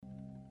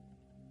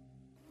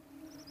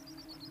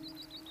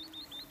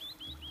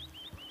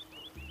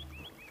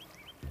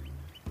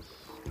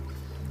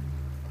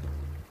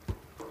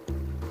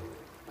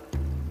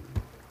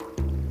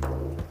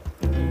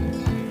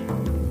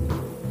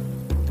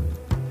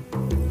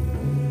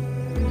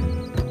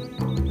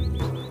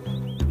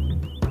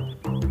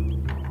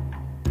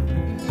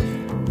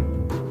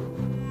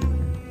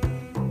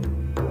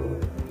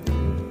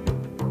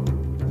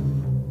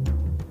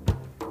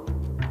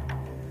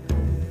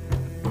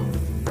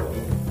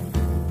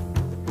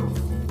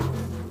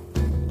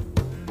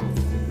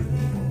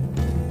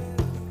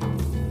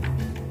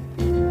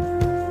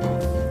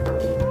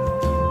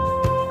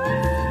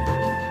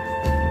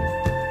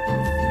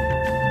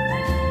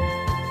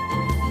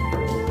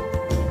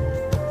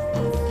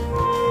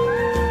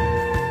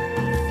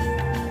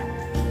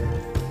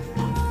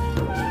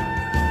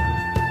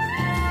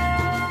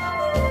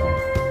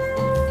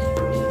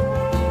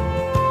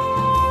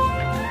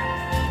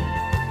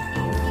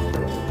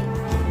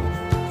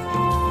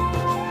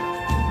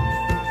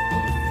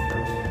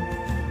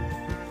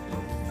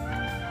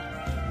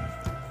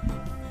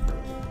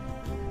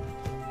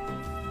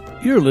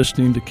You're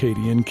listening to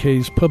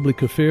KDNK's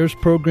Public Affairs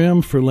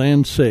program for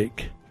Land's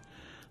Sake.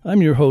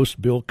 I'm your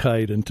host, Bill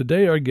Kight, and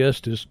today our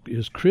guest is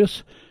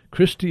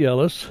Christy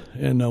Ellis.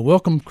 And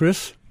welcome,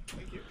 Chris.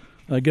 Thank you.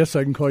 I guess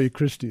I can call you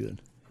Christy then.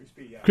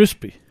 Crispy, yeah.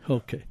 Crispy,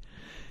 okay.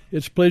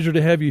 It's a pleasure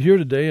to have you here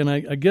today, and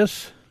I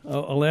guess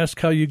I'll ask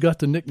how you got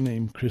the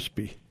nickname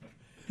Crispy.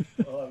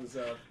 Well, I was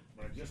when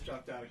I just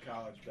dropped out of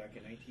college back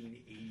in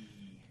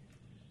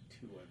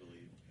 1982, I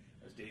believe.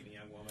 I was dating a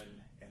young woman,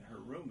 and her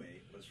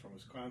roommate was from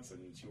Wisconsin,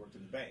 and she worked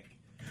in the bank.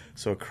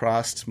 So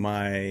across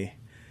my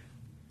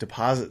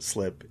deposit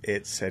slip,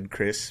 it said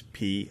Chris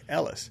P.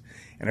 Ellis.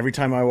 And every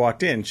time I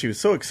walked in, she was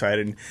so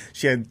excited.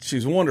 She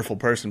was a wonderful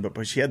person,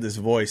 but she had this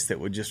voice that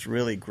would just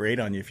really grate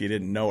on you if you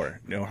didn't know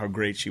her, know how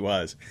great she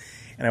was.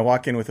 And I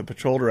walk in with a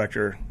patrol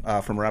director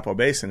from Arapahoe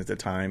Basin at the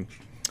time,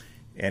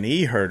 and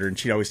he heard her, and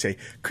she'd always say,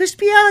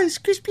 Crispy Ellis,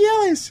 Crispy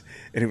Ellis.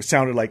 And it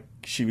sounded like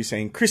she was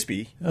saying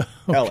Crispy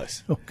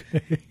Ellis.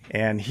 Okay.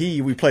 And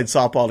we played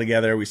softball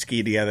together, we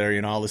skied together,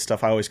 all this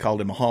stuff. I always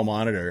called him a hall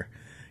monitor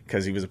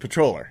because he was a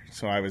patroller.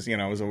 So I was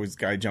always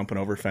the guy jumping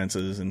over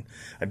fences, and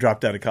I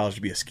dropped out of college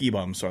to be a ski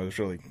bum, so I was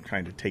really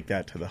trying to take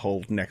that to the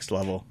whole next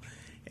level.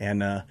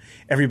 And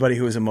everybody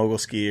who was a mogul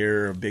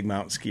skier or a big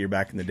mountain skier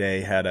back in the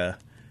day had a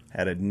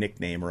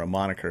nickname or a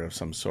moniker of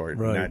some sort.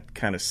 Right. And that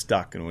kind of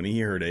stuck. And when he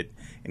heard it,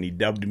 and he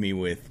dubbed me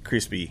with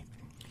Crispy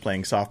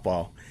playing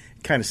softball,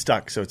 it kind of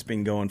stuck. So it's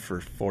been going for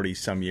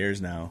 40-some years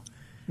now.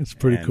 It's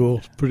pretty cool.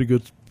 It's a pretty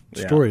good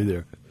story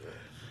there.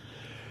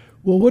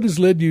 Well, what has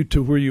led you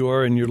to where you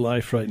are in your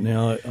life right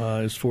now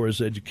as far as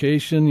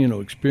education,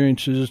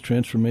 experiences,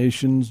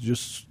 transformations?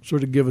 Just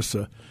sort of give us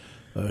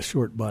a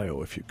short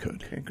bio if you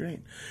could. Okay,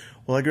 great.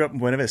 Well, I grew up in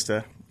Buena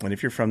Vista. And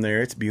if you're from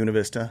there, it's Buena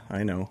Vista,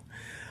 I know.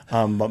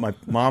 But my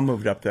mom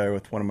moved up there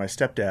with one of my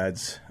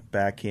stepdads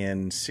back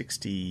in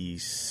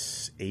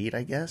 68,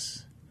 I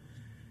guess.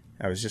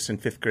 I was just in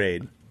 5th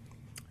grade.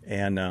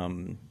 And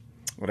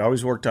I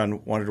always wanted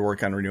to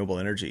work on renewable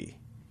energy.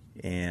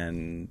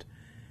 And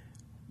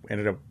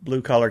ended up a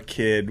blue-collar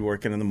kid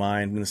working in the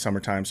mine in the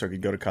summertime so I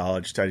could go to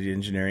college, studied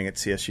engineering at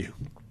CSU.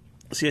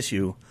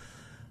 CSU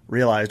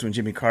realized when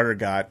Jimmy Carter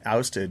got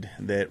ousted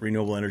that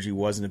renewable energy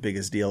wasn't as big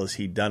a deal as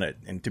he'd done it.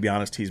 And to be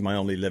honest, he's my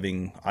only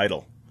living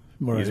idol.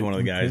 Right. He's one of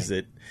the guys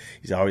that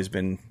he's always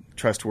been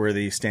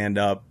trustworthy, stand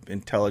up,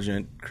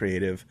 intelligent,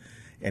 creative,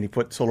 and he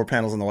put solar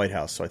panels in the White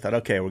House. So I thought,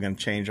 okay, we're going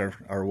to change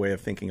our way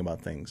of thinking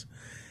about things.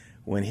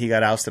 When he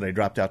got ousted, I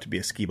dropped out to be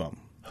a ski bum.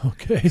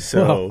 Okay.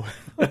 So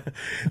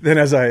then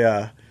as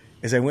I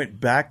went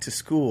back to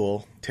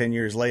school 10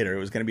 years later, it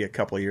was going to be a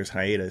couple of years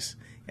hiatus,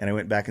 and I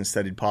went back and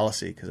studied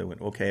policy because I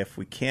went, okay, if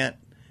we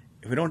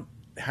don't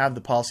have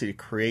the policy to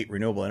create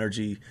renewable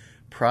energy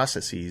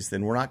processes,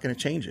 then we're not going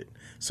to change it.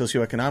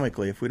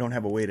 Socioeconomically, if we don't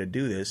have a way to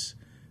do this,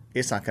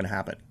 it's not going to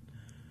happen.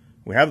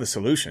 We have the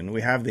solution.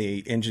 We have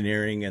the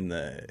engineering and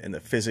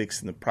the physics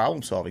and the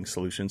problem-solving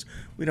solutions.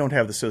 We don't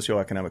have the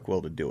socioeconomic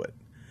will to do it.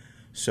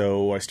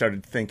 So I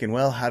started thinking,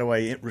 well, how do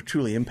I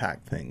truly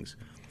impact things?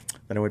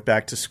 Then I went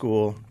back to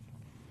school,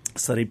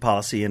 studied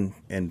policy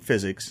and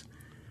physics,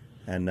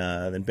 and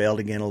then bailed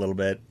again a little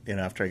bit.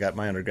 After I got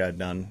my undergrad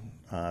done,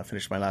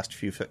 finished my last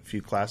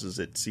few classes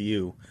at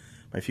CU,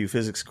 my few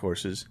physics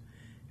courses,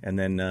 and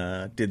then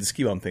did the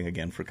ski bum thing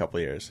again for a couple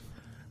of years.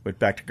 Went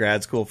back to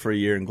grad school for a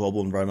year in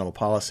global environmental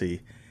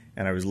policy,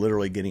 and I was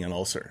literally getting an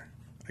ulcer.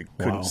 I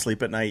couldn't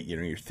sleep at night.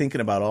 You're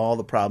thinking about all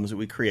the problems that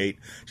we create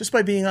just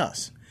by being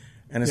us.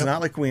 And it's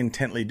not like we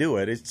intently do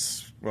it.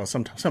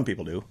 Some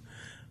people do.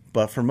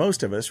 But for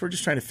most of us, we're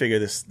just trying to figure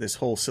this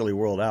whole silly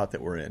world out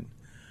that we're in.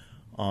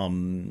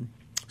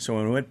 So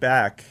when we went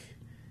back,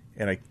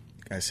 and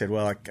I said,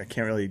 well, I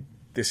can't really,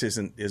 this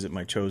isn't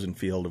my chosen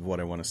field of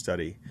what I want to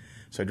study.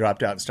 So I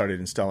dropped out and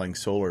started installing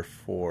solar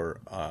for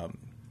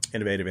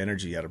innovative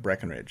energy out of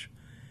Breckenridge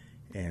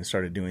and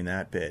started doing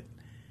that bit.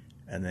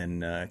 And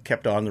then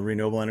kept on the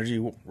renewable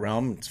energy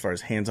realm as far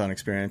as hands-on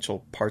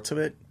experiential parts of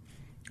it.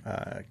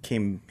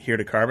 Came here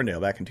to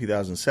Carbondale back in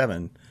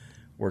 2007,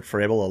 worked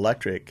for Able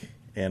Electric,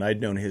 and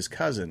I'd known his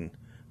cousin,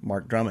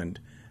 Mark Drummond,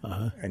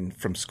 and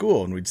from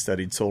school, and we'd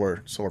studied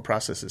solar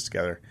processes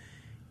together.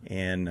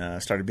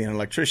 And started being an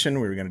electrician.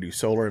 We were going to do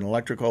solar and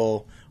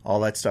electrical. All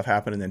that stuff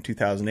happened, and then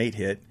 2008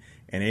 hit,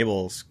 and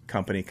Abel's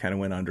company kind of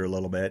went under a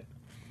little bit.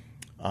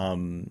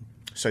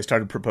 So I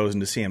started proposing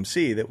to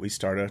CMC that we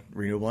start a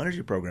renewable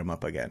energy program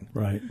up again.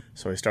 Right.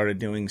 So I started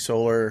doing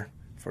solar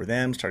for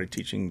them, started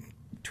teaching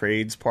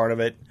trades part of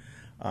it.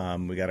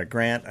 We got a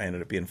grant. I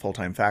ended up being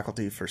full-time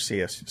faculty for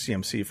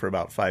CMC for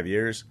about 5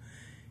 years.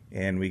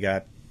 And we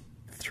got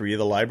 3 of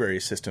the library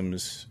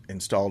systems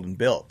installed and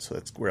built. So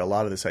that's where a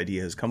lot of this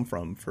idea has come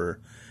from for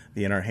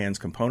the In Our Hands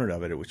component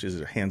of it, which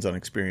is a hands-on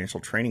experiential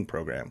training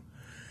program.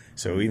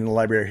 So even the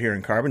library here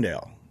in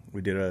Carbondale,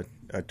 we did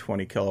a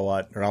 20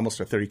 kilowatt or almost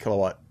a 30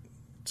 kilowatt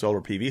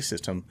solar PV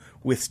system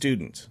with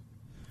students.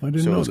 I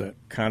didn't know that.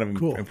 Kind of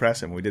cool.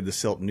 Impressive. We did the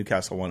Silt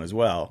Newcastle one as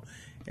well,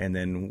 and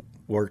then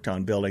worked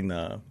on building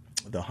the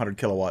 100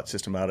 kilowatt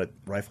system out at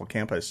Rifle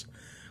Campus.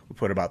 We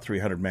put about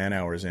 300 man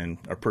hours in,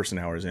 or person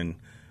hours in,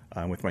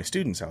 with my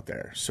students out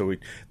there. So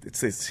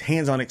it's this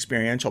hands-on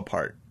experiential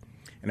part.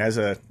 And as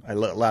I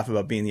laugh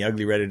about being the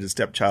ugly redheaded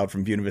stepchild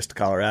from Buena Vista,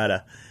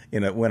 Colorado,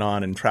 went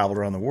on and traveled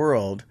around the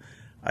world.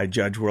 I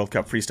judge World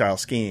Cup freestyle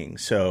skiing.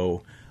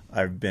 So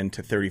I've been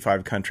to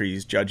 35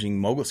 countries judging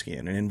mogul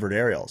skiing and invert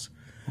aerials.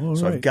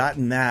 So I've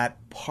gotten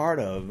that part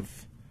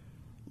of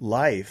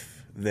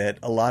life that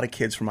a lot of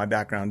kids from my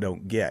background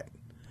don't get,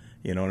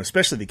 and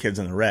especially the kids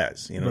in the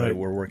res, that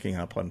we're working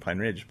up on Pine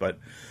Ridge. But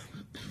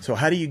so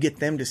how do you get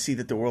them to see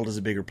that the world is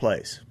a bigger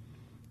place?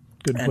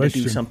 Good and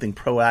question. To do something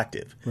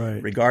proactive,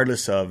 right,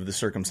 regardless of the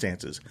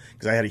circumstances.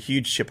 Because I had a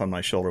huge chip on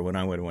my shoulder when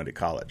I went to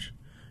college.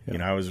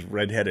 Yeah. I was a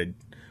redheaded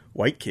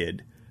white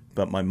kid,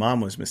 but my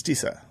mom was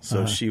mestiza,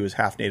 so she was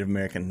half Native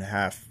American,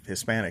 half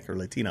Hispanic or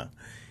Latina.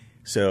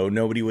 So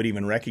nobody would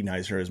even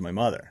recognize her as my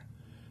mother.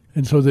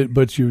 And so,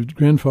 but your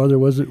grandfather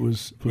was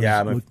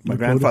yeah, my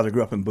grandfather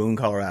grew up in Boone,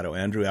 Colorado,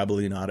 Andrew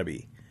Abilene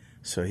Ottoby.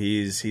 So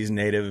he's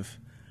Native.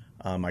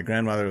 My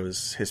grandmother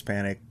was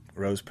Hispanic,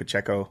 Rose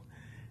Pacheco.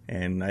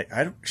 And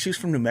she was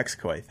from New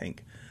Mexico, I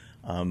think.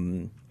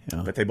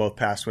 But they both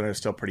passed when I was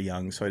still pretty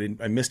young, so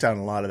I missed out on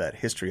a lot of that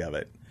history of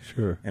it.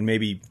 Sure. And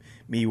maybe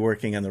me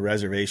working on the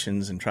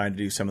reservations and trying to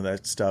do some of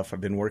that stuff,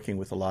 I've been working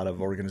with a lot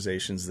of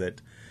organizations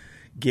that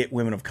get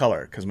women of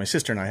color, because my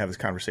sister and I have this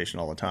conversation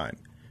all the time.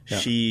 Yeah.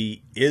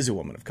 She is a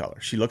woman of color.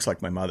 She looks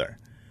like my mother.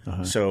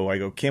 So I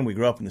go, Kim, we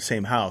grew up in the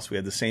same house. We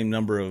had the same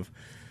number of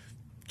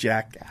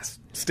jackass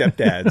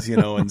stepdads,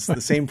 and it's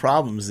the same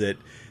problems that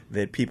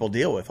people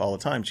deal with all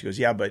the time. She goes,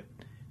 yeah, but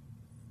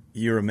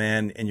you're a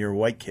man and you're a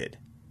white kid.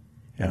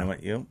 Yeah. And I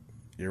went, you're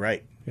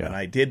right. Yeah. And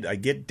I did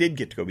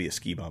get to go be a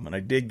ski bum, and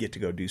I did get to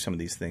go do some of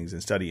these things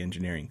and study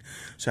engineering.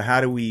 So how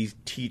do we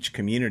teach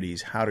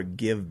communities how to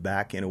give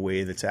back in a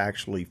way that's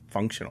actually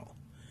functional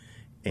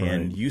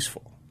and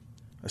useful,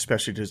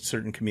 especially to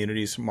certain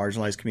communities,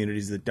 marginalized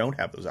communities that don't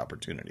have those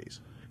opportunities?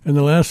 And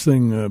the last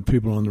thing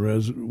people on the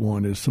res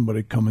want is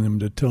somebody coming in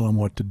to tell them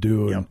what to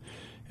do,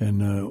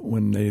 and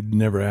when they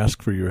never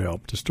ask for your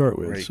help to start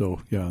with. Right.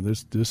 So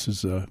this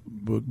has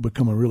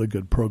become a really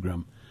good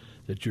program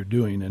that you're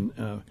doing,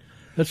 and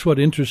that's what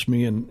interests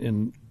me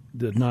in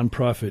the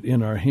nonprofit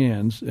In Our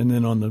Hands. And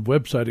then on the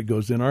website it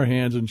goes In Our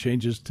Hands and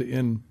changes to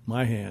In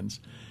My Hands,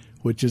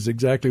 which is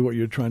exactly what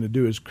you're trying to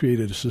do, is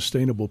create a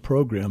sustainable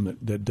program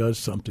that does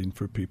something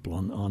for people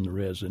on the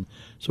res. And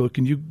so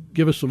can you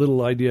give us a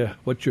little idea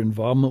what your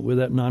involvement with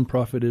that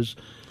nonprofit is?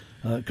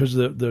 Because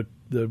the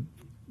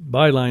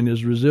byline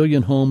is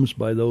Resilient Homes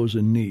by Those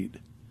in Need.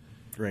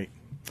 Right.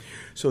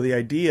 So the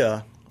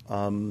idea,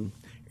 Aaron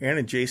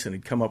and Jason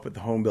had come up with the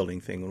home building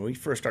thing. When we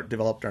first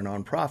developed our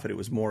nonprofit, it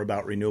was more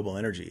about renewable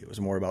energy. It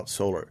was more about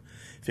solar.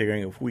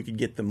 Figuring if we could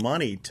get the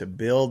money to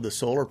build the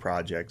solar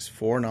projects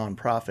for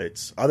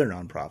nonprofits, other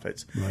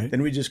nonprofits,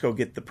 then we just go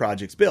get the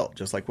projects built,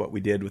 just like what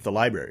we did with the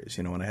libraries.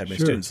 When I had my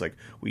students,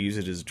 we use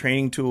it as a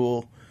training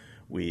tool.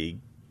 We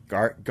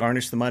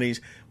garnish the monies.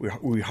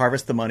 We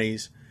harvest the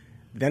monies.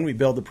 Then we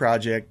build the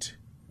project.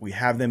 We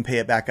have them pay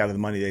it back out of the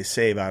money they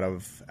save out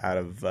of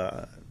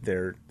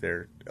their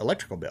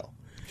electrical bill,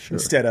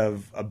 instead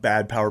of a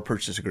bad power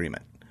purchase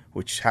agreement,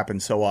 which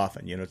happens so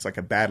often. It's like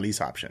a bad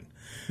lease option.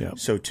 Yep.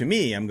 So to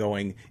me, I'm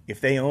going,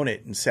 if they own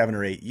it in 7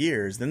 or 8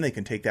 years, then they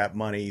can take that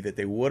money that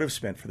they would have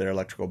spent for their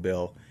electrical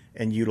bill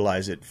and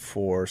utilize it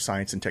for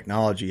science and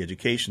technology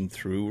education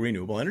through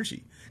renewable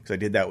energy. Because I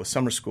did that with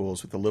summer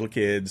schools with the little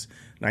kids,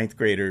 9th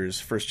graders,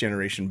 first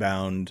generation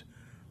bound,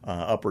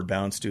 upward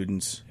bound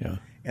students. Yeah.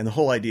 And the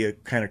whole idea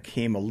kind of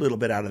came a little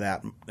bit out of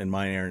that in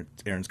my and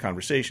Aaron's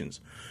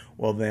conversations.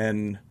 Well,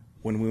 then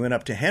when we went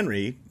up to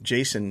Henry,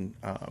 Jason,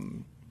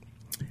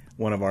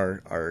 one of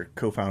our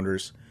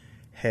co-founders,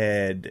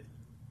 had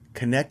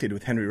connected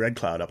with Henry Red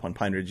Cloud up on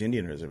Pine Ridge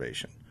Indian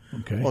Reservation.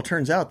 Okay. Well, it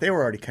turns out they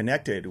were already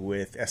connected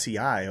with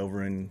SEI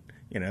over in,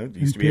 it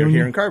used to be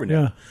here in Carbondale.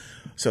 Yeah.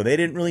 So they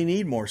didn't really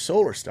need more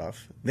solar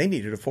stuff. They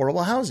needed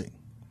affordable housing.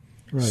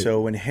 Right.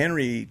 So when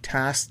Henry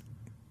tasked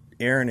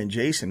Aaron and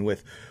Jason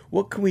with,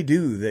 what can we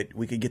do that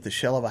we could get the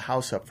shell of a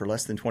house up for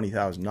less than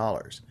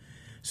 $20,000?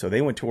 So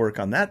they went to work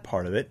on that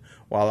part of it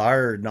while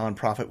our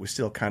nonprofit was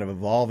still kind of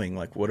evolving.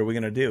 Like, what are we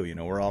going to do?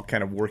 We're all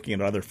kind of working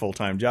at other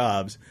full-time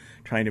jobs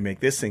trying to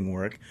make this thing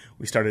work.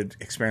 We started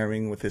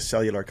experimenting with this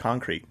cellular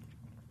concrete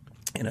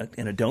in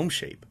a dome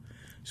shape.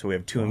 So we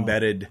have 2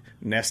 embedded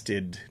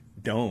nested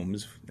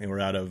domes. They were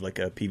out of like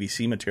a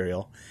PVC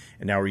material.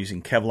 And now we're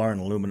using Kevlar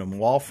and aluminum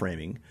wall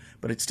framing.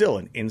 But it's still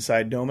an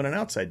inside dome and an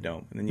outside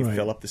dome. And then you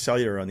fill up the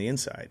cellular on the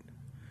inside.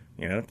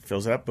 It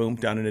fills it up, boom,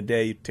 done in a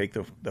day. You take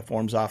the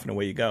forms off and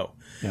away you go.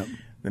 Yep.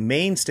 The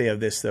mainstay of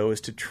this, though,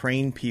 is to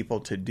train people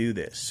to do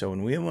this. So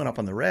when we went up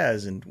on the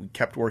res and we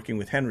kept working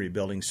with Henry,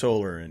 building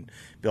solar and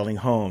building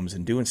homes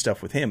and doing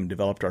stuff with him,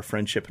 developed our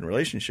friendship and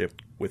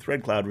relationship with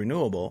Red Cloud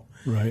Renewable,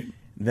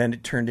 then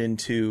it turned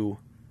into,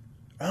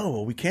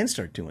 we can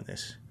start doing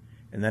this.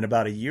 And then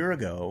about a year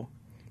ago,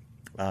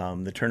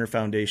 the Turner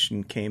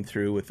Foundation came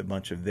through with a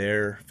bunch of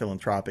their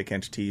philanthropic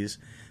entities,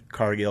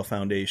 Cargill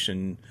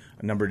Foundation,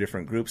 a number of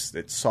different groups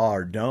that saw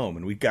our dome,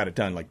 and we got it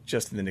done like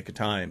just in the nick of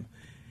time.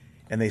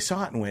 And they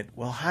saw it and went,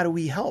 well, how do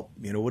we help?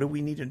 What do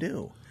we need to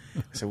do?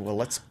 I said, well,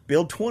 let's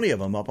build 20 of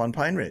them up on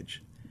Pine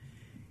Ridge.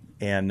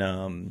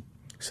 And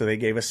so they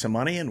gave us some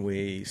money, and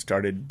we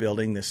started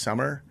building this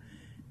summer.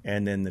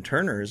 And then the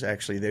Turners,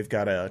 actually, they've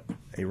got a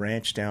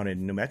ranch down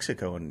in New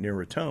Mexico near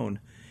Raton,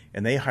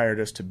 and they hired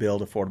us to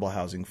build affordable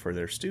housing for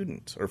their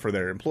students, or for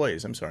their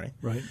employees, I'm sorry.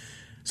 Right.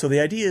 So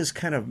the idea is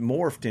kind of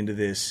morphed into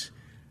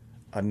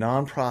a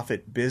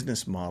nonprofit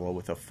business model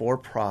with a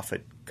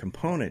for-profit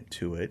component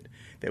to it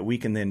that we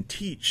can then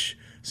teach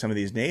some of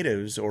these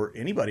natives or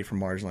anybody from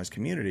marginalized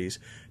communities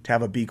to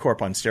have a B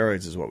Corp on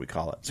steroids is what we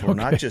call it. So we're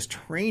not just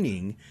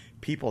training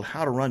people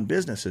how to run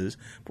businesses,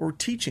 but we're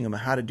teaching them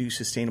how to do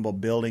sustainable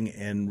building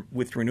and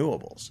with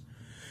renewables.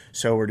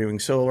 So we're doing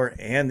solar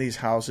and these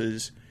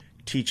houses,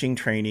 teaching,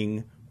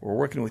 training. We're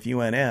working with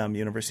UNM,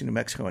 University of New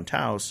Mexico in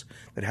Taos,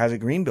 that has a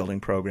green building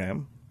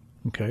program.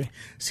 Okay.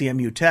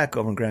 CMU Tech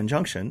over in Grand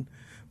Junction.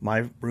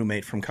 My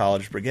roommate from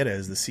college, Brigitte,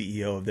 is the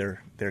CEO of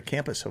their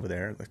campus over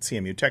there, the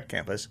CMU Tech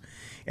campus,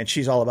 and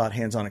she's all about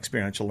hands-on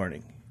experiential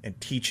learning and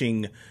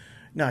teaching,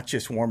 not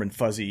just warm and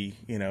fuzzy,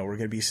 we're going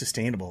to be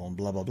sustainable and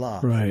blah, blah, blah.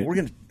 Right. We're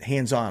going to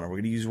hands-on, or we're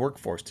going to use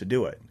workforce to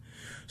do it.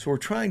 So we're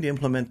trying to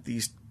implement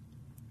these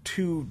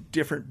two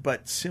different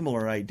but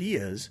similar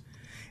ideas,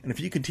 and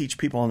if you can teach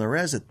people on the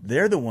res that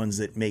they're the ones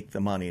that make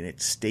the money and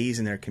it stays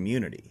in their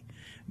community,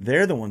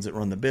 they're the ones that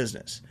run the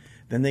business.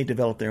 Then they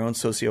develop their own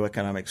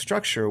socioeconomic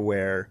structure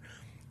where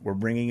we're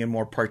bringing in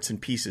more parts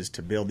and pieces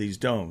to build these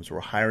domes.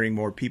 We're hiring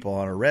more people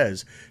on a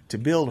res to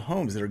build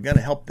homes that are going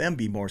to help them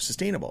be more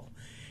sustainable.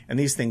 And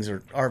these things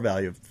are our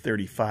value of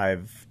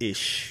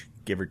 35-ish,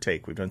 give or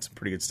take. We've done some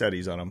pretty good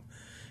studies on them.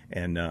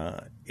 And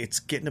it's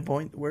getting to a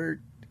point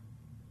where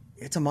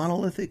it's a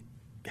monolithic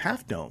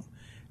half dome,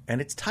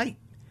 and it's tight.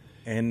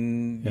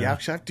 And you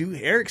actually have to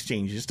do air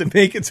exchanges to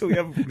make it so we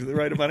have the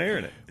right amount of air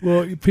in it.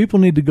 Well, people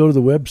need to go to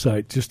the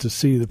website just to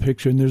see the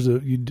picture. And there's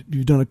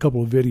you've done a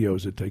couple of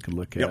videos that they can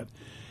look at. Yep.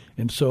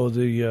 And so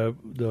the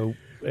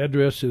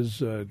address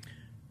is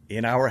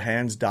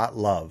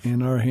inourhands.love.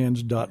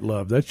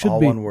 Inourhands.love. That should all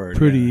be one word,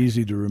 pretty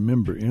easy to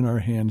remember.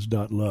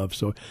 Inourhands.love.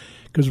 So,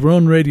 because we're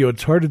on radio,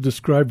 it's hard to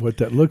describe what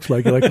that looks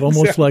like. Like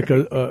almost like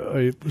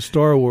a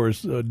Star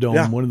Wars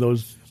dome, one of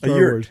those Star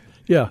Wars.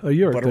 Yeah, a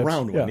yurt. But a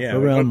round one, a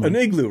round one.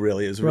 An igloo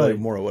really is really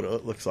more what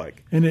it looks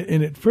like. And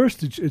at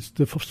first, it's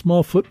the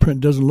small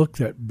footprint doesn't look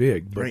that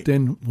big. But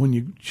then when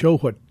you show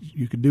what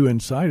you could do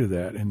inside of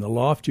that and the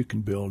loft you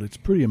can build, it's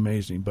pretty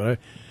amazing. But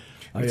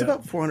it's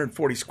about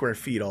 440 square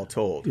feet all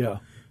told. Yeah.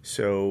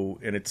 So,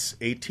 and it's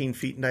 18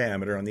 feet in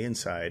diameter on the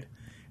inside,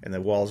 and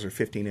the walls are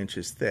 15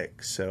 inches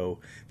thick. So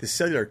the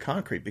cellular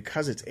concrete,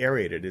 because it's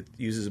aerated, it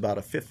uses about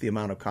a fifth the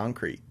amount of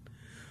concrete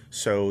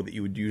so that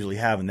you would usually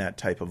have in that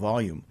type of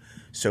volume.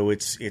 So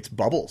it's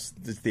bubbles.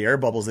 It's the air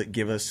bubbles that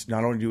give us,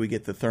 not only do we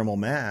get the thermal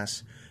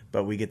mass,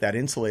 but we get that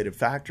insulative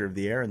factor of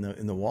the air in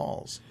the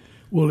walls.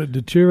 Will it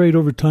deteriorate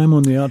over time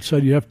on the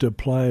outside? You have to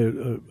apply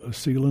a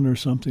sealant or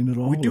something at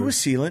all? We do a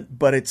sealant,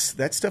 but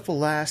that stuff will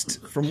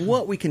last, from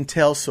what we can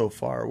tell so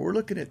far, we're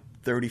looking at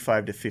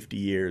 35 to 50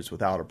 years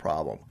without a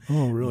problem.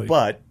 Oh, really?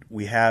 But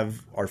we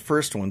have our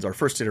first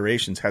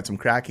iterations had some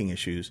cracking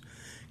issues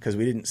because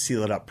we didn't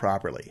seal it up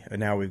properly. And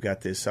now we've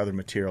got this other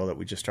material that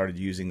we just started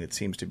using that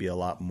seems to be a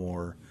lot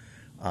more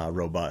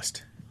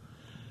robust.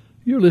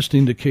 You're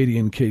listening to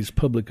KDNK's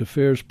Public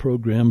Affairs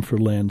program for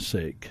Land's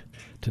Sake.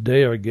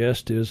 Today our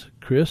guest is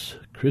Chris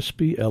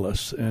Crispy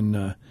Ellis,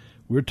 and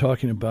we're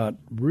talking about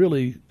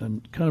really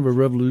kind of a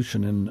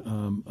revolution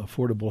in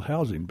affordable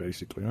housing,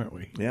 basically, aren't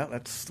we? Yeah,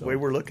 that's the way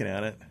we're looking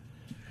at it.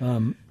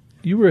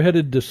 You were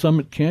headed to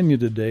Summit Canyon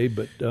today,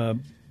 but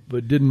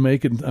didn't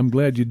make it. I'm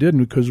glad you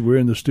didn't, because we're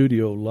in the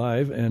studio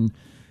live, and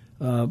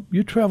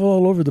you travel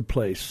all over the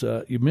place.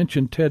 You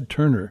mentioned Ted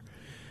Turner.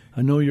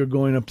 I know you're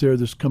going up there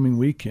this coming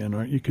weekend,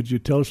 aren't you? Could you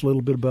tell us a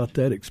little bit about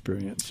that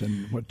experience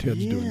and what Ted's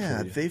doing for you?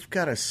 Yeah, they've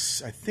got I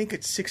think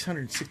it's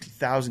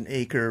 660,000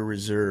 acre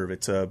reserve.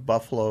 It's a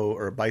buffalo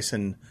or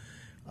bison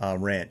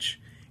ranch,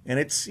 and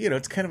it's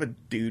kind of a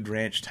dude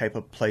ranch type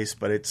of place,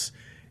 but it's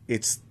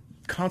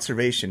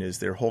conservation is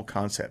their whole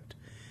concept.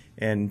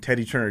 And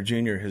Teddy Turner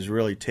Jr. has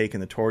really taken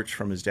the torch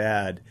from his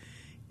dad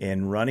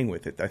and running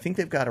with it. I think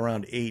they've got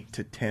around 8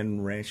 to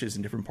 10 ranches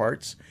in different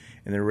parts,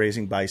 and they're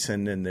raising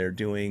bison, and they're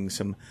doing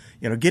some,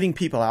 getting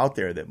people out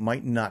there that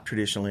might not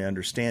traditionally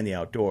understand the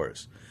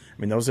outdoors.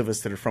 I mean, those of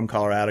us that are from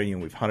Colorado,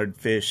 we've hunted,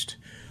 fished,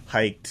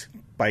 hiked,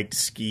 biked,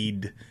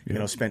 skied,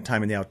 spent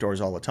time in the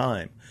outdoors all the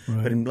time.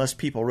 Right. But unless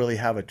people really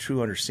have a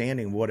true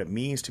understanding of what it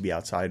means to be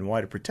outside and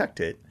why to protect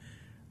it,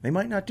 they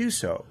might not do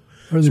so.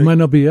 Or they might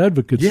not be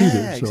advocates either.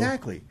 Yeah,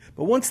 exactly.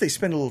 But once they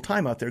spend a little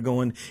time out there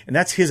going, and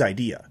that's his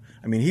idea.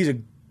 I mean,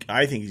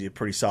 I think he's a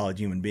pretty solid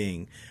human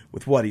being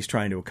with what he's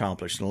trying to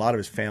accomplish, and a lot of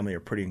his family are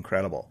pretty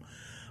incredible.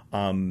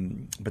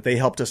 But they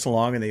helped us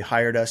along, and they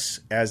hired us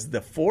as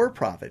the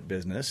for-profit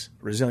business,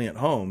 Resilient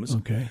Homes,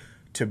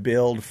 to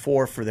build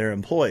for their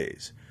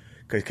employees,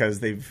 because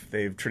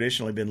they've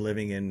traditionally been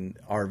living in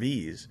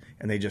RVs,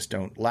 and they just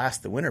don't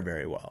last the winter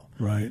very well.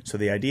 Right. So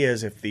the idea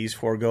is if these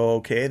 4 go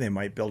okay, they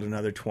might build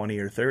another 20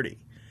 or 30.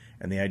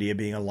 and the idea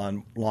being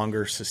a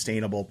longer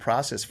sustainable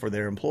process for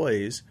their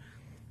employees,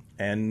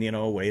 and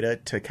a way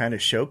to kind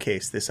of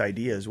showcase this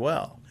idea as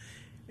well.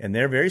 And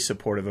they're very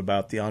supportive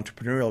about the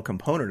entrepreneurial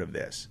component of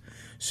this.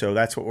 So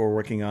that's what we're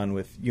working on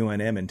with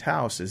UNM and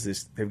Taos, is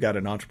this. They've got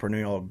an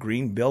entrepreneurial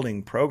green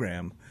building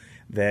program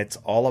that's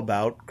all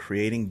about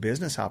creating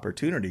business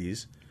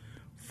opportunities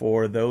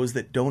for those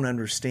that don't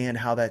understand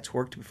how that's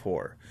worked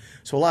before.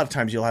 So a lot of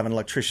times you'll have an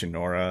electrician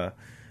or a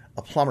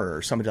plumber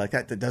or somebody like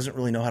that doesn't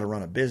really know how to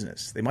run a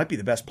business. They might be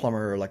the best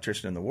plumber or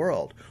electrician in the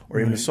world, or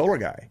even a solar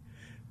guy,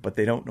 but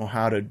they don't know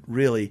how to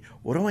really,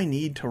 what do I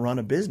need to run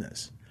a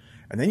business?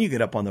 And then you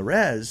get up on the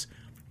res,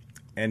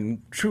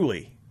 and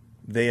truly,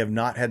 they have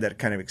not had that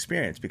kind of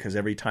experience, because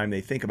every time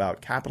they think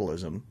about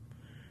capitalism,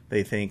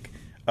 they think,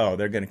 oh,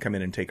 they're going to come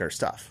in and take our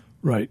stuff.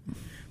 Right.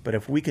 But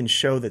if we can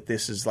show that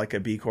this is like a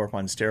B Corp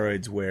on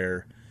steroids,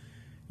 where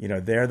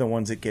they're the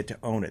ones that get to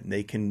own it, and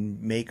they can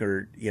make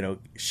or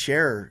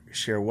share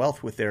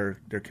wealth with their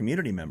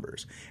community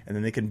members, and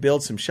then they can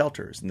build some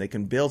shelters, and they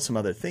can build some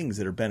other things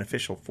that are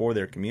beneficial for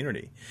their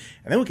community,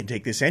 and then we can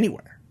take this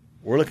anywhere.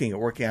 We're looking at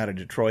working out of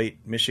Detroit,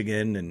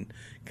 Michigan, and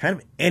kind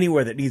of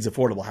anywhere that needs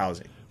affordable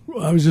housing.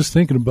 I was just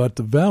thinking about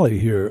the Valley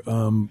here.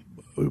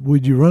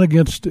 Would you run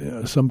against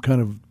some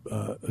kind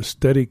of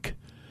aesthetic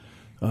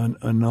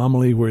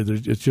anomaly where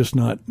it's just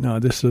not, no,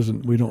 this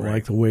isn't, we don't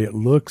like the way it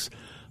looks,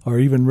 or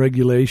even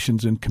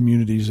regulations in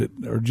communities that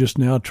are just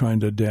now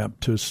trying to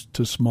adapt to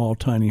small,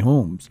 tiny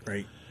homes?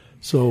 Right.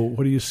 So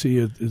what do you see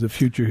as the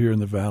future here in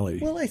the Valley?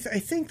 Well, I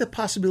think the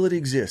possibility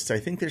exists. I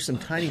think there's some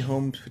tiny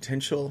home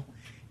potential.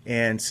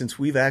 And since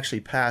we've actually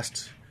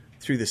passed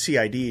through the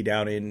CID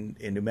down in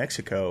New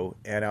Mexico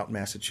and out in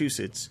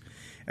Massachusetts,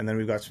 and then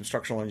we've got some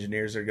structural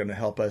engineers that are going to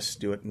help us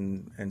do it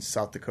in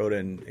South Dakota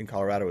and in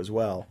Colorado as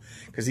well,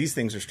 because these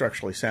things are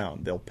structurally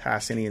sound. They'll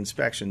pass any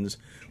inspections.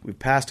 We've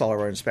passed all of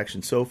our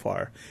inspections so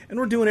far, and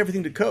we're doing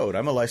everything to code.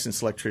 I'm a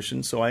licensed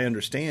electrician, so I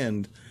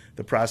understand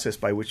the process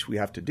by which we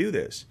have to do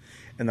this.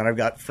 And then I've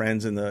got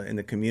friends in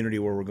the community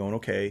where we're going,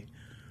 okay,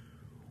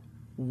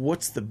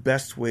 what's the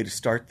best way to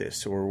start this?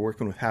 So we're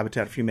working with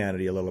Habitat for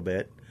Humanity a little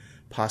bit,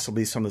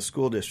 possibly some of the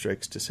school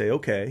districts, to say,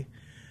 okay,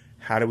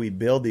 how do we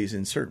build these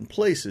in certain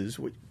places?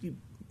 You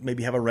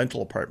maybe have a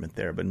rental apartment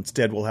there, but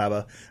instead we'll have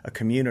a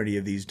community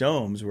of these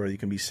domes where you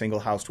can be single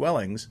house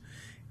dwellings,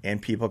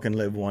 and people can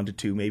live 1 to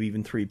 2, maybe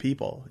even 3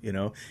 people.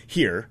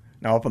 Here,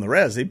 now up on the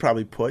res, they'd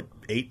probably put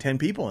 8, 10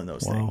 people in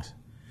those things.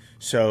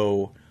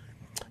 So,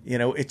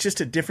 it's just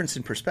a difference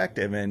in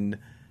perspective, and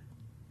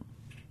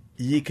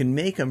you can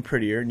make them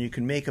prettier, and you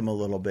can make them a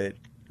little bit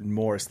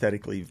more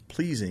aesthetically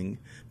pleasing.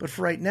 But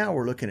for right now,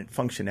 we're looking at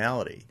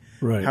functionality.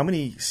 Right. How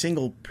many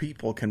single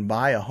people can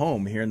buy a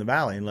home here in the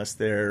Valley unless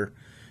they've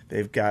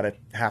got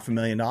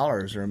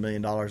 $500,000 or $1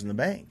 million in the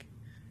bank?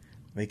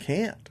 They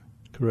can't.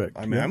 Correct.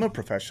 I mean, I'm a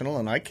professional,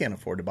 and I can't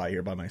afford to buy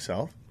here by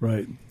myself.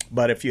 Right.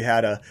 But if you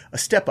had a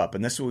step up,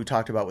 and this is what we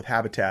talked about with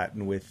Habitat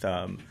and with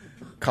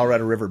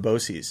Colorado River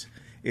BOCES,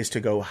 is to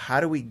go, how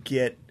do we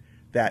get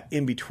that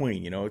in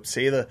between?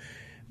 Say the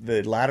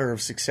ladder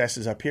of success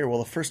is up here. Well,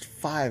 the first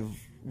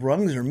 5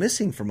 rungs are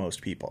missing for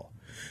most people.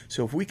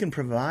 So if we can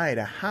provide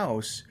a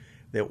house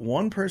that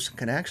one person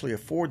can actually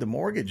afford the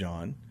mortgage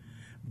on,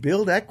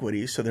 build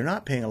equity so they're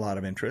not paying a lot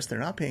of interest, they're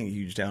not paying a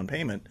huge down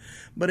payment,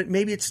 but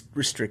maybe it's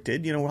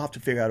restricted. We'll have to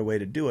figure out a way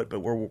to do it,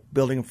 but we're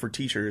building them for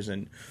teachers,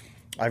 and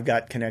I've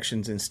got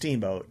connections in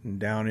Steamboat and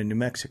down in New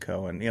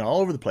Mexico and all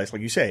over the place.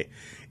 Like you say,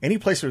 any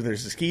place where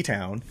there's a ski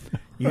town,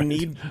 you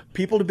need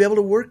people to be able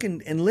to work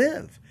and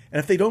live. And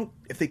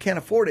if they can't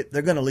afford it,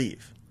 they're going to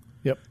leave.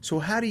 Yep. So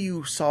how do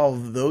you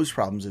solve those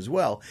problems as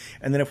well?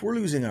 And then if we're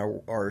losing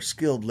our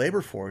skilled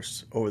labor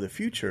force over the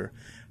future,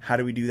 how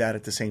do we do that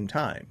at the same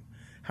time?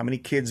 How many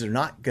kids are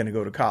not going to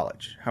go to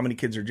college? How many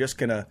kids are just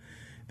they're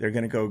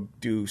going to go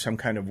do some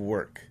kind of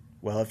work?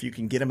 Well, if you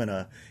can get them in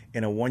a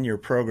 1-year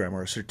program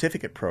or a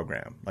certificate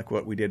program, like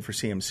what we did for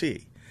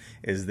CMC,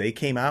 is they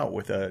came out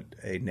with a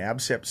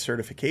NABCEP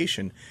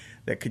certification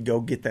that could go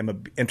get them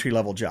an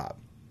entry-level job.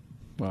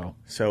 Wow.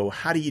 So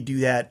how do you do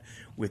that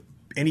with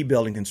any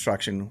building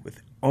construction,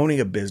 with owning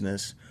a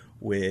business,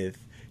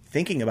 with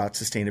thinking about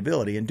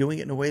sustainability and doing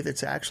it in a way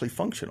that's actually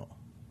functional?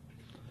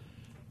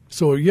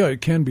 So, yeah,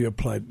 it can be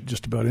applied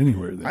just about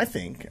anywhere then. I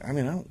think. I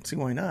don't see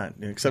why not.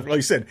 Except, like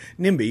you said,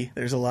 NIMBY,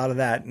 there's a lot of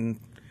that, and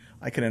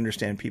I can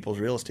understand people's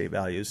real estate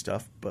values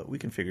stuff, but we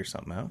can figure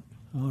something out.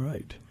 All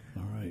right.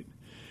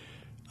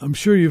 I'm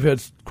sure you've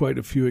had quite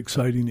a few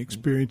exciting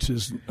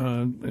experiences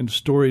and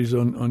stories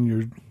on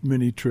your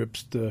many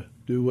trips to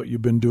do what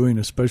you've been doing,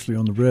 especially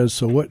on the res.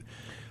 So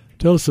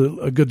tell us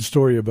a good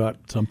story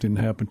about something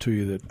that happened to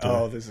you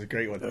that... this is a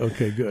great one.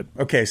 Okay, good.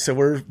 Okay, so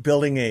we're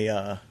building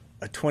a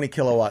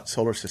 20-kilowatt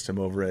solar system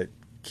over at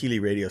Keeley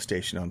Radio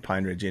Station on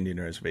Pine Ridge Indian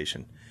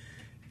Reservation.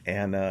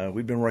 And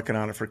we've been working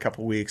on it for a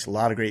couple of weeks. A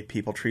lot of great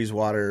people,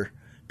 Treeswater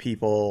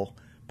people,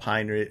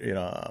 Pine Ridge,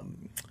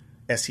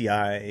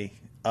 SEI,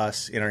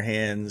 us, In Our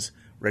Hands,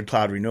 Red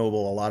Cloud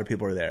Renewable. A lot of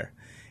people are there.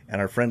 And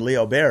our friend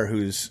Leo Bear,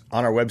 who's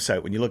on our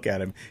website, when you look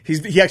at him,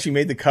 he actually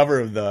made the cover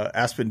of the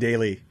Aspen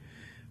Daily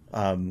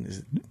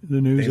The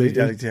news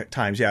Daily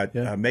Times,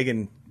 yeah.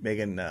 Megan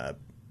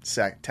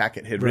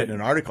Tackett had written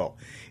an article,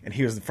 and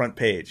he was the front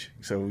page.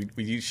 So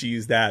she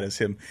used that as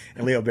him.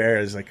 And Leo Bear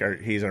is like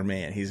he's our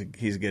man. He's a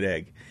good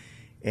egg,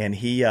 and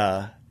he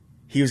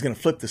was going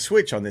to flip the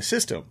switch on this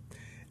system,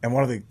 and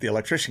one of the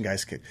electrician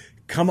guys could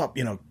come up,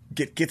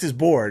 gets his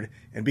board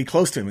and be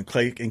close to him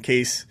in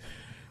case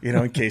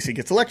he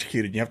gets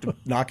electrocuted. You have to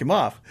knock him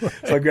off. Right.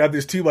 So I grabbed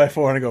this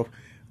 2x4 and I go,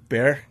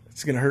 Bear,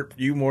 it's going to hurt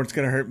you more. It's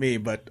going to hurt me,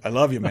 but I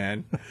love you,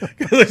 man.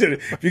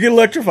 If you get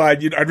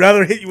electrified, I'd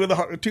rather hit you with a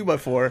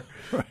 2x4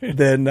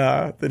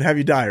 than have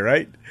you die,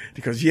 right?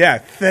 He goes, yeah,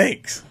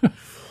 thanks.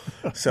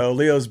 So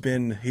Leo's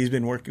been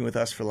working with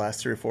us for the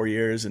last 3 or 4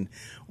 years, and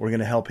we're going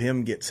to help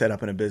him get set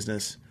up in a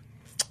business.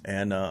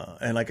 And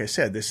like I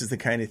said, this is the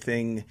kind of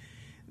thing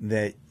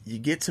that you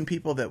get some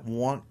people that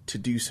want to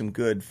do some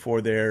good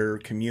for their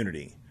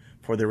community,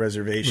 for their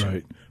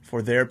reservation,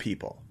 for their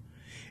people.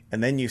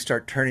 And then you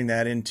start turning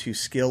that into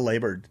skilled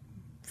labor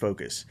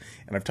focus.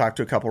 And I've talked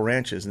to a couple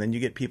ranches, and then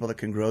you get people that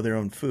can grow their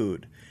own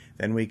food.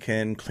 Then we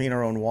can clean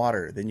our own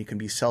water. Then you can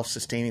be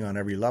self-sustaining on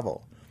every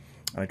level.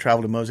 And I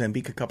traveled to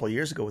Mozambique a couple of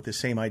years ago with the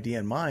same idea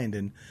in mind.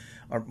 And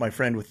my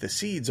friend with the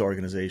Seeds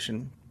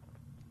organization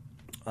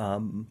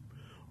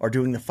are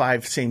doing the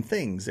 5 same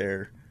things.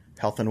 They're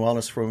health and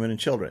wellness for women and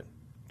children.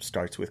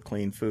 Starts with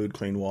clean food,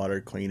 clean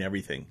water, clean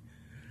everything.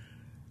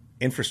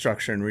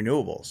 Infrastructure and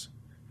renewables.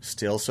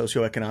 Still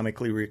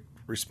socioeconomically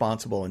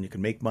responsible, and you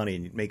can make money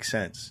and it makes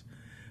sense.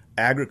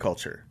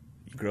 Agriculture.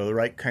 You grow the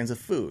right kinds of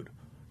food.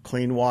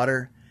 Clean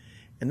water.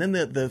 And then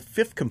the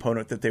 5th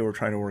component that they were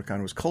trying to work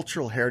on was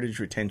cultural heritage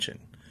retention,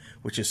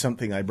 which is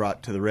something I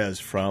brought to the res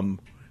from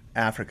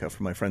Africa,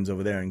 from my friends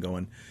over there, and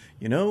going,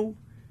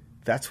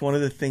 that's one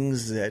of the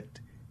things that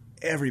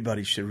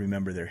everybody should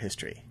remember their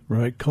history.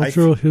 Right.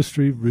 Cultural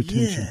history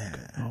retention.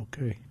 Yeah.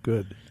 Okay,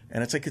 good.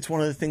 And it's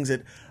one of the things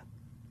that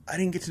I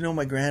didn't get to know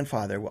my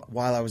grandfather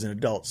while I was an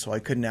adult, so I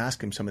couldn't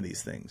ask him some of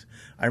these things.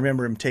 I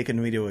remember him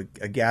taking me to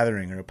a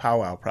gathering or a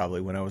powwow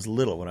probably when I was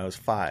little, when I was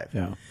 5.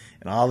 Yeah.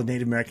 And all the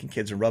Native American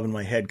kids are rubbing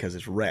my head because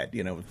it's red.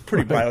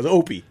 Pretty bright. I was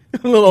Opie,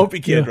 a little Opie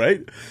kid,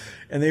 right?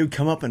 And they would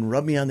come up and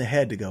rub me on the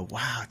head to go,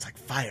 wow, it's like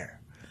fire.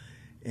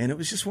 And it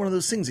was just one of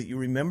those things that you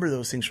remember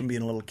those things from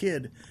being a little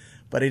kid,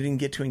 but I didn't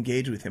get to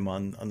engage with him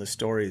on the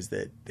stories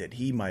that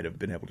he might have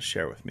been able to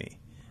share with me.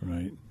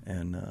 Right.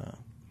 And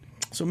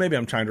so maybe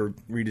I'm trying to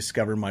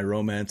rediscover my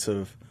romance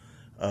of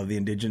the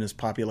indigenous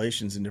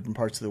populations in different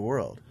parts of the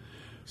world.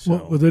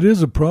 So, well, that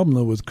is a problem,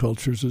 though, with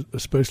cultures,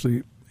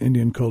 especially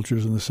Indian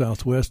cultures in the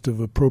Southwest, of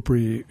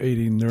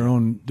appropriating their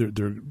own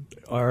their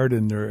art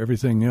and their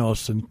everything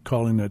else and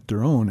calling it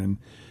their own. And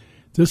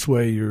this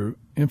way you're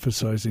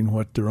emphasizing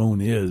what their own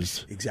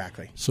is.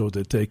 Exactly. So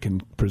that they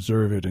can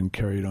preserve it and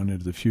carry it on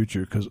into the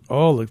future. Because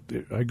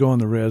I go on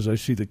the res, I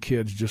see the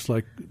kids, just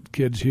like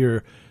kids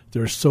here,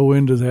 they're so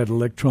into that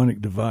electronic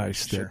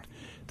device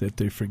that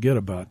they forget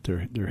about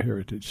their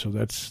heritage. So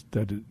that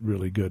is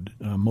really good.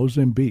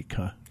 Mozambique,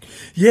 huh?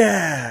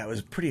 Yeah, it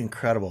was pretty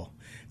incredible.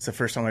 It's the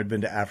first time I'd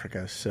been to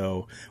Africa.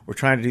 So we're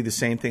trying to do the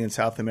same thing in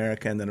South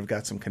America, and then I've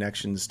got some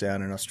connections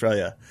down in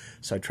Australia.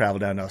 So I travel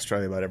down to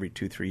Australia about every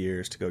 2-3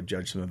 years to go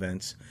judge some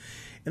events.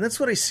 And that's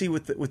what I see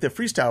with the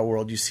freestyle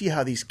world. You see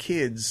how these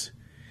kids,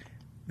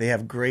 they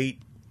have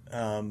great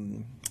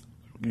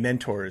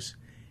mentors,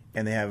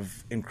 and they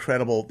have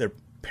their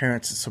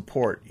parents'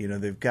 support.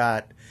 They've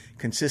got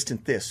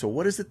consistent this. So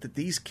what is it that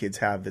these kids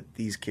have that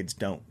these kids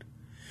don't?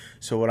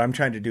 So what I'm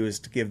trying to do is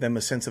to give them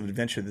a sense of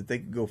adventure that they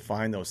can go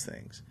find those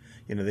things.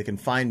 They can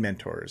find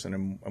mentors,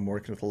 and I'm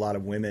working with a lot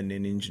of women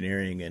in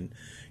engineering and,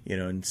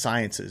 in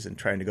sciences, and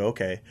trying to go,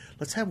 okay,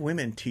 let's have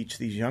women teach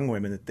these young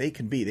women that they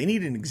can be. They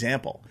need an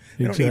example.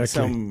 They don't need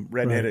some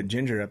redheaded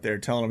ginger up there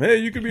telling them, hey,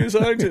 you can be a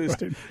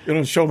scientist.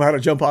 Show them how to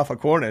jump off a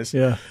cornice.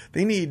 Yeah.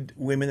 They need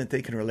women that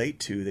they can relate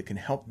to, that can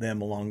help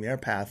them along their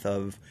path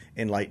of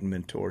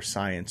enlightenment or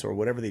science or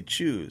whatever they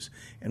choose,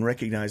 and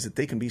recognize that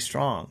they can be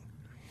strong.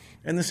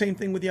 And the same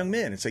thing with young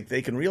men. It's like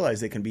they can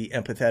realize they can be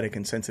empathetic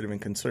and sensitive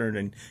and concerned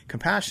and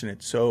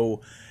compassionate.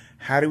 So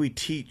how do we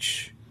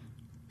teach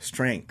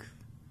strength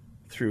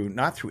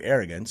not through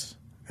arrogance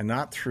and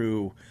not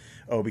through,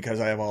 because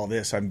I have all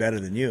this, I'm better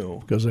than you.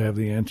 Because I have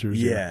the answers.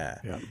 Yeah.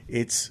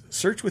 It's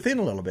search within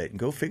a little bit and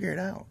go figure it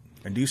out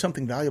and do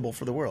something valuable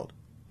for the world.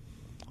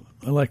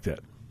 I like that.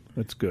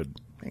 That's good.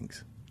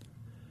 Thanks.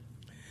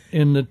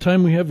 In the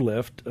time we have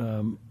left,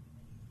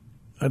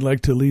 I'd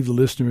like to leave the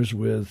listeners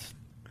with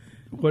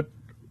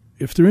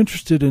if they're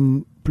interested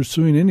in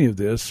pursuing any of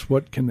this,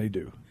 what can they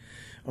do?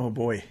 Oh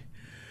boy,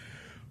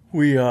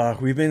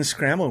 we've been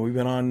scrambling. We've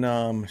been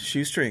on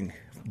shoestring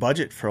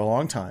budget for a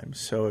long time.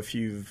 So if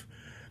you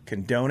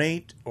can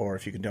donate, or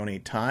if you can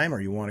donate time,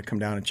 or you want to come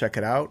down and check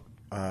it out,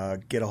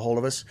 get a hold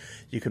of us.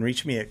 You can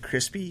reach me at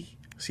Crispy,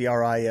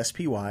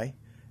 CRISPY,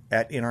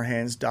 at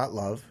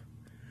inourhands.love,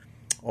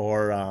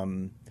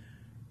 or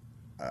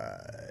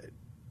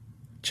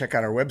check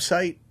out our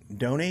website,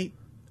 donate,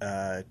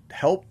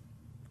 help.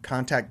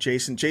 Contact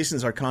Jason.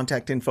 Jason's our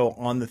contact info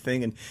on the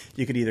thing, and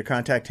you could either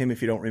contact him if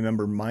you don't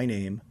remember my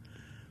name,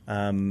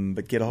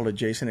 But get a hold of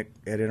Jason at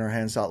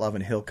innerhands.love,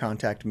 and he'll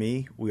contact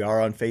me. We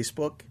are on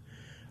Facebook.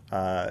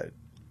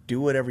 Do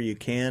whatever you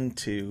can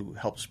to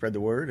help spread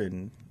the word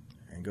and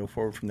go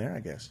forward from there, I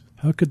guess.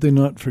 How could they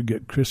not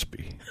forget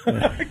Crispy?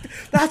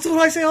 That's what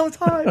I say all the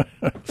time.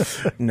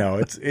 No,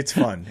 it's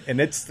fun, and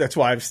that's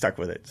why I've stuck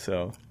with it.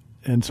 So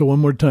one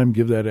more time,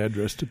 give that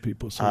address to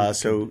people.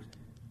 So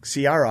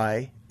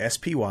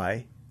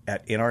CRISPY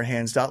at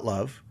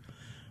innerhands.love.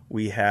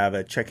 We have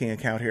a checking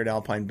account here at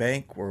Alpine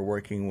Bank. We're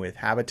working with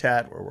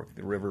Habitat. We're working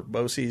with River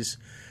Boces.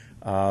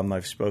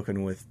 I've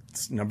spoken with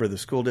a number of the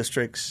school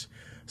districts.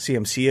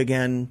 CMC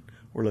again.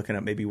 We're looking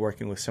at maybe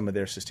working with some of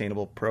their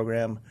sustainable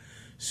program.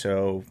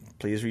 So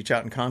please reach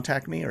out and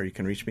contact me, or you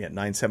can reach me at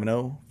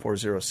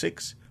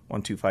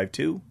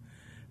 970-406-1252.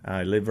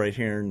 I live right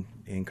here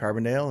in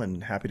Carbondale,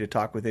 and happy to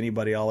talk with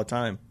anybody all the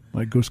time.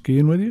 Might go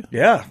skiing with you?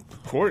 Yeah,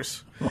 of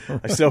course.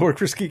 I still work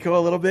for Ski-Co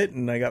a little bit,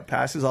 and I got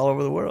passes all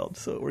over the world,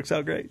 so it works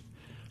out great.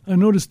 I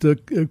noticed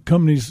the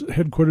company's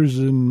headquarters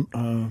in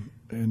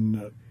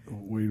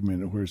wait a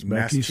minute, where's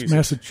back east?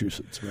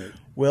 Massachusetts, right?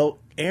 Well,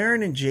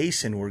 Aaron and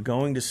Jason were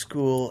going to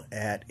school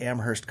at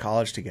Amherst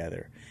College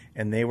together,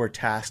 and they were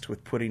tasked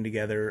with putting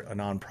together a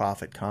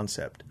nonprofit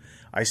concept.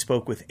 I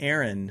spoke with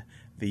Aaron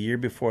the year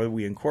before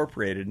we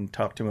incorporated and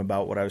talked to him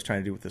about what I was trying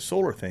to do with the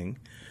solar thing.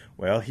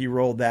 Well, he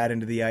rolled that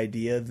into the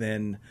idea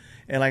then,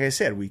 and like I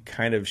said, we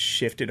kind of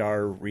shifted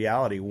our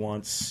reality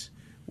once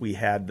we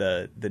had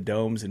the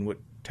domes and what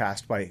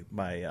tasked by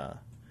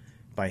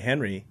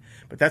Henry.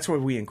 But that's where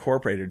we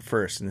incorporated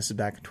first, and this is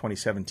back in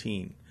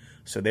 2017.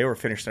 So they were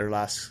finished their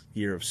last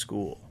year of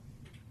school.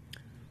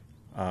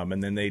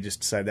 And then they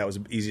just decided that was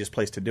the easiest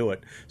place to do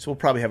it. So we'll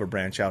probably have a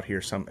branch out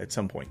here at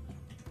some point.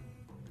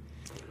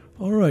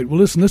 All right. Well,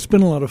 listen, this has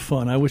been a lot of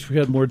fun. I wish we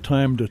had more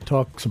time to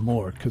talk some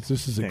more, because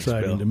this is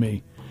exciting to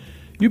me.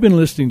 You've been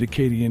listening to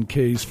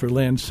KDNK's For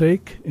Land's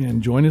Sake,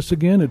 and join us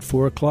again at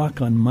 4 o'clock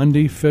on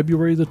Monday,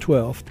 February the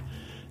 12th.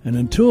 And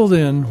until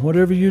then,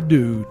 whatever you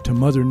do to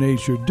Mother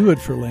Nature, do it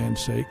for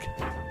land's sake.